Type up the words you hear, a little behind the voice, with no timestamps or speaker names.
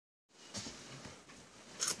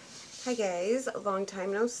Hi guys, long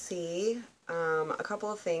time no see. A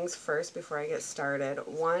couple of things first before I get started.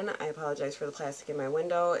 One, I apologize for the plastic in my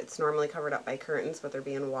window. It's normally covered up by curtains, but they're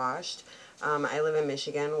being washed. I live in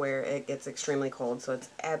Michigan where it gets extremely cold, so it's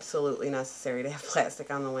absolutely necessary to have plastic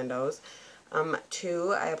on the windows.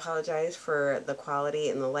 Two, I apologize for the quality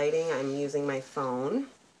and the lighting. I'm using my phone.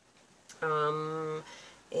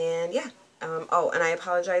 And yeah. Oh, and I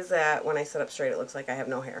apologize that when I sit up straight it looks like I have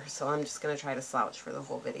no hair, so I'm just going to try to slouch for the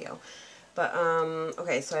whole video. But,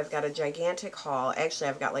 okay, so I've got a gigantic haul. Actually,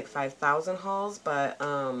 I've got like 5,000 hauls, but,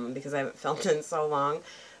 because I haven't filmed in so long.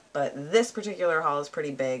 But this particular haul is pretty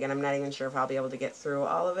big, and I'm not even sure if I'll be able to get through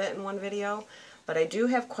all of it in one video. But I do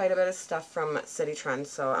have quite a bit of stuff from City Trends,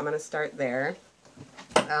 so I'm going to start there.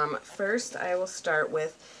 First, I will start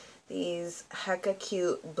with these hecka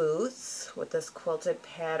cute boots with this quilted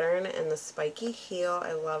pattern and the spiky heel.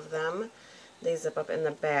 I love them. They zip up in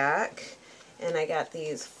the back. And I got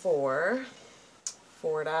these for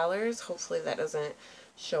 $4. Hopefully that doesn't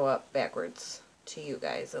show up backwards to you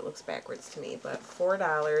guys. It looks backwards to me, but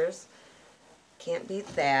 $4. Can't beat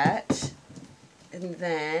that. And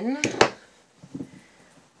then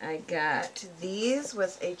I got these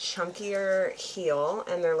with a chunkier heel,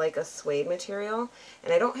 and they're like a suede material.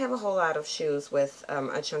 And I don't have a whole lot of shoes with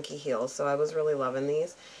a chunky heel, so I was really loving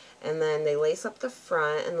these. And then they lace up the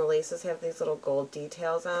front, and the laces have these little gold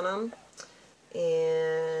details on them.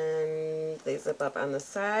 And they zip up on the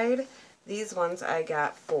side. These ones I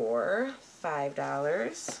got for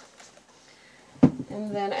 $5.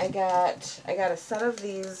 And then I got a set of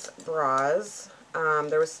these bras.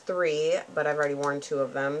 There was 3, but I've already worn 2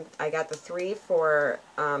 of them. I got the 3 for,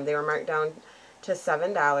 they were marked down to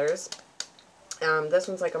 $7. This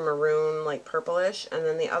one's like a maroon, like purplish, and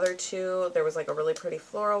then the other 2, there was like a really pretty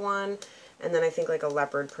floral one, and then I think like a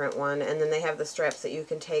leopard print one, and then they have the straps that you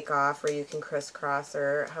can take off, or you can crisscross,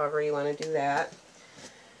 or however you want to do that.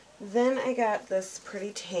 Then I got this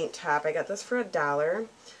pretty tank top. I got this for $1,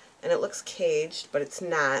 and it looks caged, but it's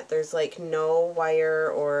not. There's like no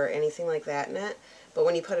wire or anything like that in it, but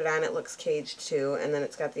when you put it on it looks caged too, and then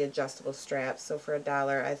it's got the adjustable straps, so for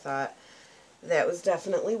 $1 I thought that was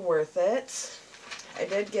definitely worth it. I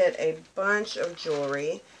did get a bunch of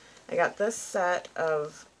jewelry. I got this set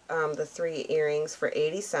of the 3 earrings for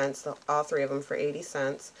 80 cents, all 3 of them for 80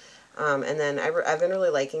 cents. And then I've been really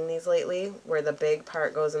liking these lately, where the big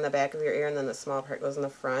part goes in the back of your ear and then the small part goes in the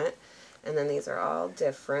front. And then these are all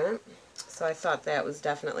different. So I thought that was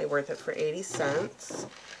definitely worth it for 80 cents.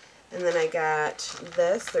 And then I got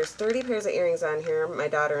this. There's 30 pairs of earrings on here. My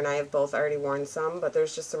daughter and I have both already worn some, but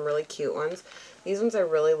there's just some really cute ones. These ones I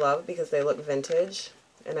really love because they look vintage,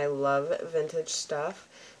 and I love vintage stuff.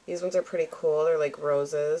 These ones are pretty cool. They're like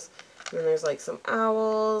roses. And then there's like some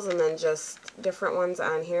owls, and then just different ones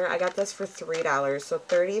on here. I got this for $3. So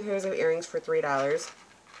 30 pairs of earrings for $3,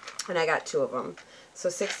 and I got 2 of them. So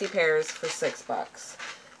 60 pairs for $6.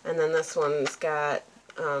 And then this one's got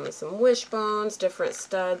some wishbones, different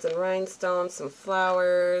studs and rhinestones, some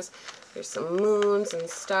flowers. There's some moons and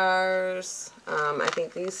stars. I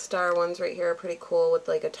think these star ones right here are pretty cool, with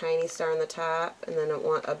like a tiny star on the top and then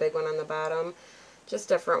a big one on the bottom. Just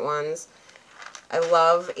different ones. I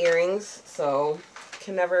love earrings, so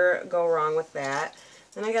can never go wrong with that.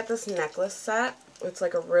 Then I got this necklace set. It's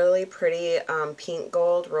like a really pretty pink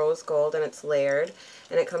gold, rose gold, and it's layered.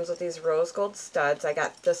 And it comes with these rose gold studs. I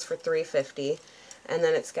got this for $3.50. And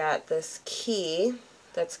then it's got this key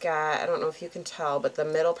that's got, I don't know if you can tell, but the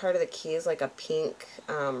middle part of the key is like a pink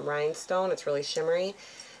rhinestone. It's really shimmery.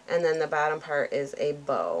 And then the bottom part is a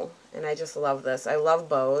bow. And I just love this. I love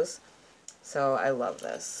bows, so I love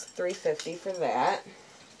this. $3.50 for that.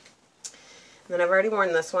 And then I've already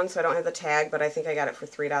worn this one, so I don't have the tag, but I think I got it for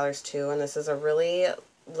 $3 too. And this is a really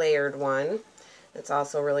layered one. It's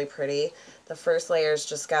also really pretty. The first layer's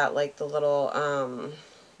just got like the little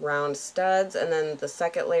round studs, and then the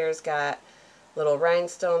second layer's got little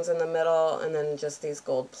rhinestones in the middle, and then just these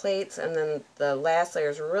gold plates, and then the last layer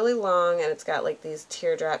is really long, and it's got like these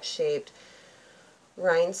teardrop shaped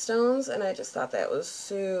rhinestones, and I just thought that was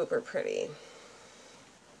super pretty.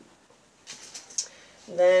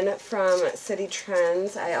 Then from City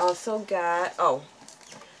Trends, I also got, I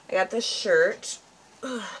got this shirt.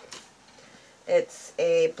 It's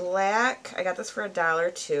a black, I got this for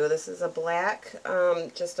 $1 too. This is a black,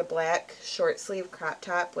 just a black short sleeve crop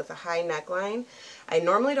top with a high neckline. I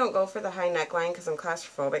normally don't go for the high neckline because I'm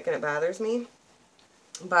claustrophobic and it bothers me.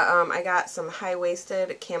 But I got some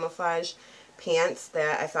high-waisted camouflage pants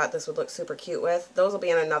that I thought this would look super cute with. Those will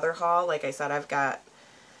be in another haul. Like I said, I've got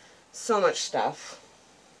so much stuff.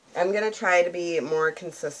 I'm going to try to be more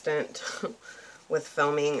consistent with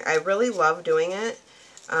filming. I really love doing it.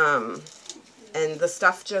 And the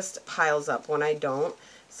stuff just piles up when I don't.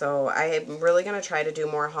 So I'm really going to try to do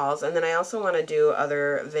more hauls. And then I also want to do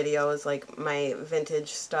other videos, like my vintage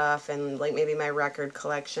stuff and like maybe my record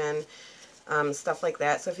collection, stuff like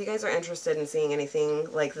that. So if you guys are interested in seeing anything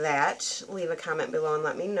like that, leave a comment below and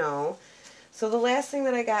let me know. So the last thing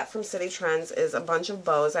that I got from City Trends is a bunch of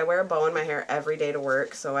bows. I wear a bow in my hair every day to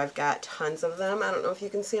work, so I've got tons of them. I don't know if you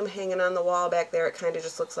can see them hanging on the wall back there. It kind of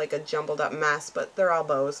just looks like a jumbled up mess, but they're all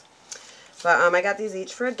bows. But I got these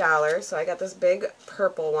each for $1, so I got this big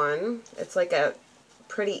purple one. It's like a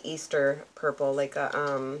pretty Easter purple, like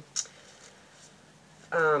a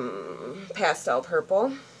pastel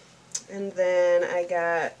purple. And then I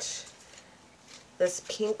got this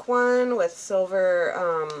pink one with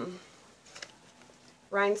silver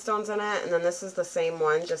rhinestones in it, and then this is the same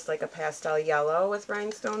one, just like a pastel yellow with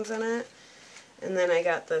rhinestones in it. And then I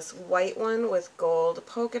got this white one with gold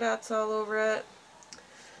polka dots all over it.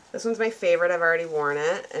 This one's my favorite. I've already worn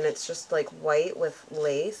it, and it's just like white with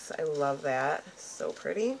lace. I love that. So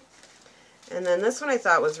pretty. And then this one I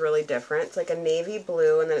thought was really different. It's like a navy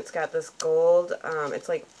blue, and then it's got this gold, it's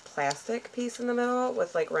like plastic piece in the middle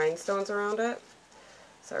with like rhinestones around it.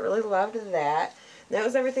 So I really loved that. And that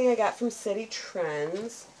was everything I got from City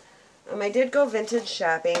Trends. I did go vintage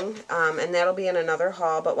shopping, and that'll be in another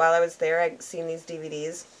haul, but while I was there I'd seen these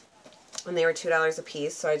DVDs, and they were $2 a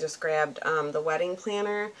piece, so I just grabbed the Wedding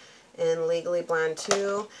Planner in Legally Blonde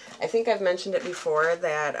 2. I think I've mentioned it before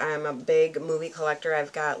that I'm a big movie collector.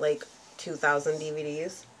 I've got like 2,000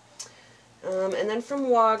 DVDs. And then from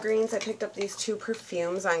Walgreens, I picked up these 2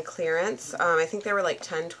 perfumes on clearance. I think they were like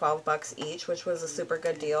 10, 12 bucks each, which was a super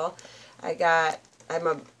good deal. I'm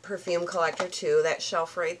a perfume collector too. That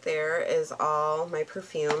shelf right there is all my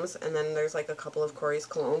perfumes, and then there's like a couple of Corey's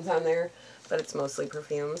colognes on there, but it's mostly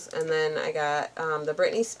perfumes. And then I got the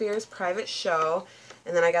Britney Spears Private Show,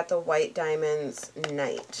 and then I got the White Diamonds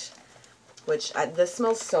Night, which this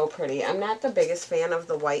smells so pretty. I'm not the biggest fan of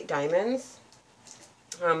the white diamonds.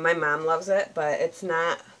 My mom loves it, but it's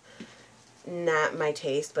not my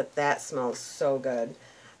taste, but that smells so good.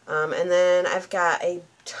 And then I've got a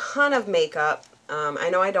ton of makeup. I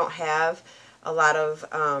know I don't have a lot of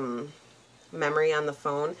memory on the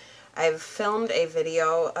phone. I've filmed a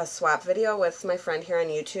video, a swap video with my friend here on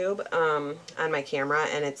YouTube on my camera,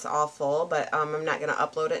 and it's all full, but I'm not going to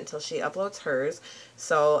upload it until she uploads hers,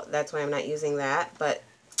 so that's why I'm not using that. But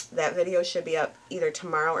that video should be up either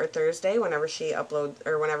tomorrow or Thursday whenever she uploads,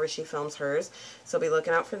 or whenever she films hers, so be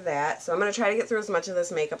looking out for that. So I'm going to try to get through as much of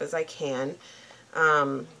this makeup as I can.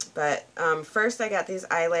 First I got these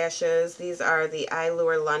eyelashes. These are the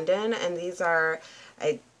Eyelure London, and these are,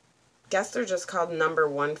 I guess they're just called number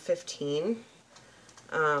 115.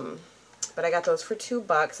 But I got those for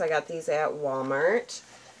 $2. I got these at Walmart.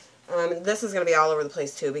 This is going to be all over the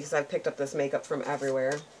place too, because I've picked up this makeup from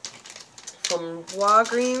everywhere. From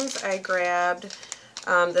Walgreens, I grabbed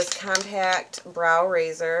this compact brow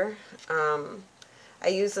razor. I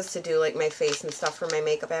use this to do like my face and stuff for my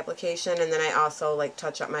makeup application, and then I also like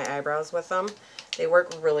touch up my eyebrows with them. They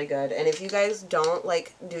work really good, and if you guys don't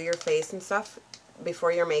like do your face and stuff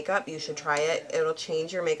before your makeup, you should try it. It'll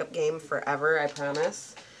change your makeup game forever, I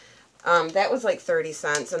promise. That was like 30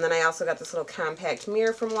 cents, and then I also got this little compact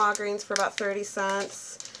mirror from Walgreens for about 30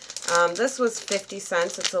 cents. This was 50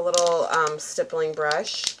 cents. It's a little stippling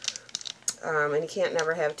brush, and you can't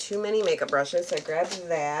never have too many makeup brushes, so I grabbed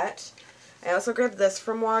that. I also grabbed this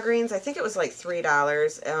from Walgreens. I think it was like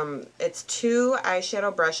 $3. It's 2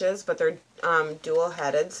 eyeshadow brushes, but they're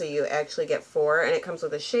dual-headed, so you actually get 4, and it comes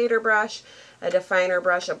with a shader brush, a definer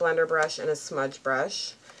brush, a blender brush, and a smudge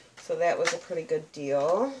brush. So that was a pretty good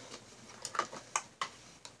deal.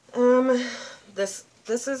 This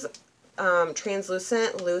is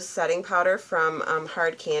translucent loose setting powder from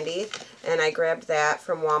Hard Candy, and I grabbed that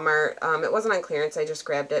from Walmart. It wasn't on clearance. I just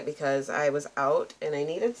grabbed it because I was out and I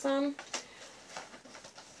needed some.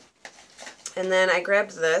 And then I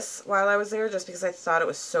grabbed this while I was there just because I thought it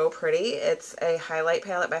was so pretty. It's a highlight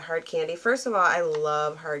palette by Hard Candy. First of all, I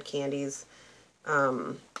love Hard Candy's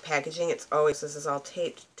packaging. It's always, this is all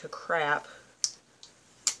taped to crap.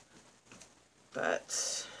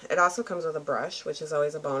 But it also comes with a brush, which is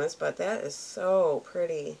always a bonus, but that is so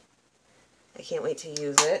pretty. I can't wait to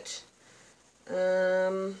use it.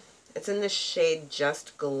 It's in the shade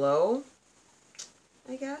Just Glow,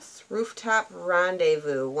 I guess. Rooftop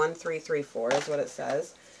Rendezvous 1334 is what it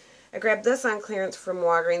says. I grabbed this on clearance from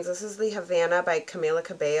Walgreens. This is the Havana by Camila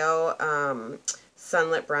Cabello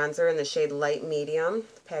Sunlit Bronzer in the shade Light Medium.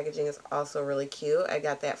 The packaging is also really cute. I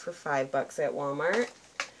got that for $5 at Walmart.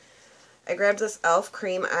 I grabbed this e.l.f.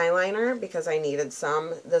 cream eyeliner because I needed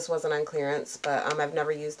some. This wasn't on clearance, but I've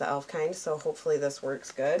never used the e.l.f. kind, so hopefully this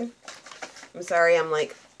works good. I'm sorry I'm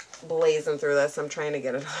like blazing through this. I'm trying to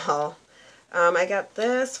get it all. I got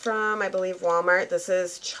this from, I believe, Walmart. This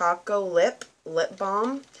is Choco Lip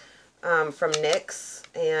Balm from NYX,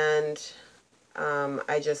 and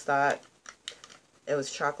I just thought it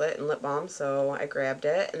was chocolate and lip balm, so I grabbed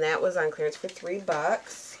it, and that was on clearance for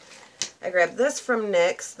 $3. I grabbed this from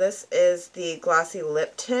NYX. This is the Glossy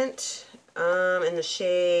Lip Tint in the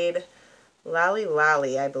shade Lolly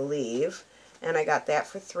Lolly, I believe, and I got that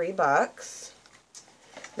for $3.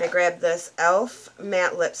 And I grabbed this e.l.f.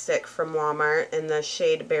 matte lipstick from Walmart in the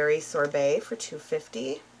shade Berry Sorbet for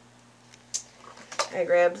 $2.50. I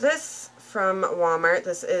grabbed this from Walmart.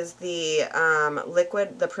 This is the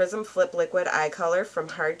the Prism Flip Liquid Eye Color from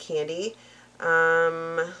Hard Candy.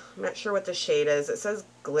 I'm not sure what the shade is. It says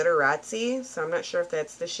Glitterazzi, so I'm not sure if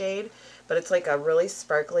that's the shade, but it's like a really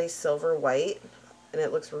sparkly silver white, and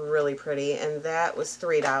it looks really pretty, and that was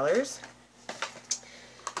 $3.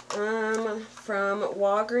 From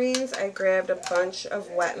Walgreens, I grabbed a bunch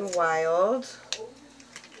of Wet n Wild.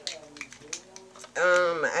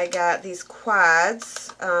 I got these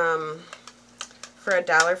quads for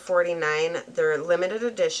 $1.49. They're limited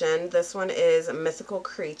edition. This one is Mythical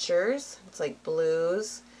Creatures. It's like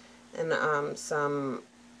blues and some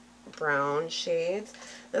brown shades.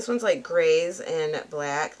 This one's like grays and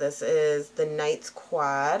black. This is the Knights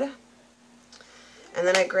Quad. And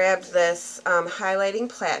then I grabbed this highlighting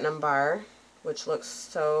platinum bar, which looks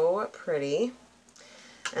so pretty.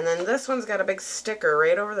 And then this one's got a big sticker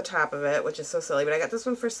right over the top of it, which is so silly. But I got this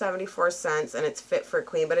one for 74 cents, and it's Fit for a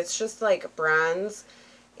Queen. But it's just like bronze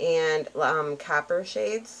and copper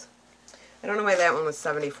shades. I don't know why that one was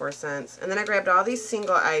 74 cents. And then I grabbed all these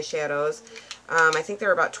single eyeshadows. I think they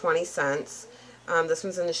were about 20 cents. This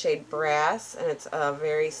one's in the shade Brass, and it's a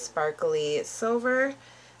very sparkly silver.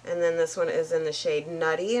 And then this one is in the shade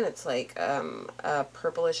Nutty, and it's like a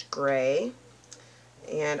purplish gray.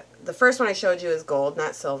 And the first one I showed you is gold,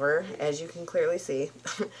 not silver, as you can clearly see.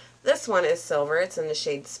 This one is silver. It's in the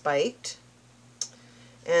shade Spiked.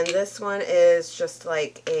 And this one is just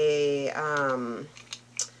like a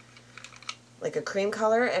cream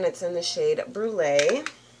color, and it's in the shade Brulee.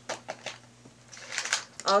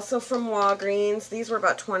 Also from Walgreens, these were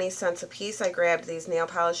about 20 cents a piece. I grabbed these nail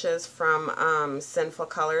polishes from Sinful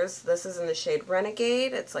Colors. This is in the shade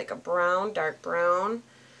Renegade. It's like a brown, dark brown.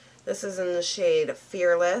 This is in the shade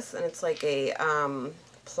Fearless, and it's like a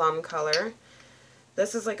plum color.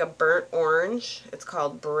 This is like a burnt orange. It's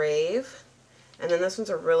called Brave. And then this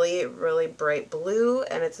one's a really, really bright blue,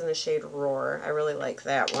 and it's in the shade Roar. I really like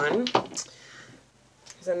that one.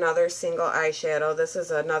 There's another single eyeshadow. This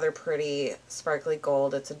is another pretty sparkly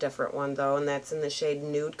gold. It's a different one, though, and that's in the shade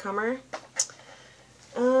Nudecomer.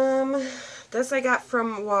 This I got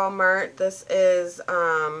from Walmart. This is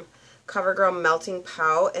CoverGirl Melting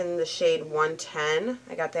Pout in the shade 110.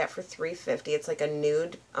 I got that for $3.50. It's like a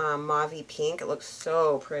nude mauve-y pink. It looks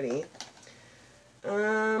so pretty.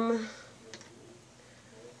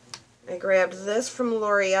 I grabbed this from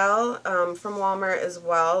L'Oreal from Walmart as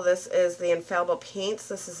well. This is the Infallible Paints.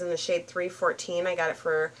 This is in the shade 314. I got it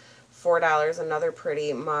for $4. Another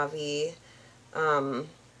pretty mauve-y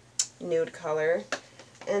nude color.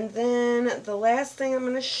 And then the last thing I'm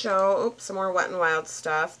going to show, oops, some more Wet n Wild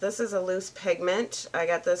stuff. This is a loose pigment. I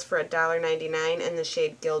got this for $1.99 in the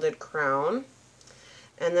shade Gilded Crown.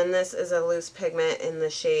 And then this is a loose pigment in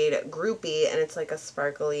the shade Groupie, and it's like a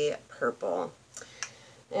sparkly purple.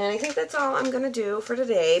 And I think that's all I'm going to do for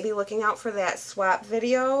today. Be looking out for that swap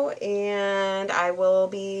video, and I will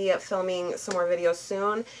be filming some more videos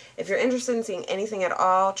soon. If you're interested in seeing anything at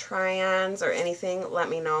all, try-ons or anything, let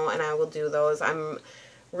me know, and I will do those. I'm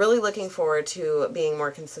really looking forward to being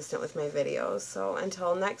more consistent with my videos. So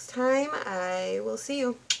until next time, I will see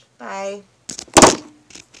you. Bye.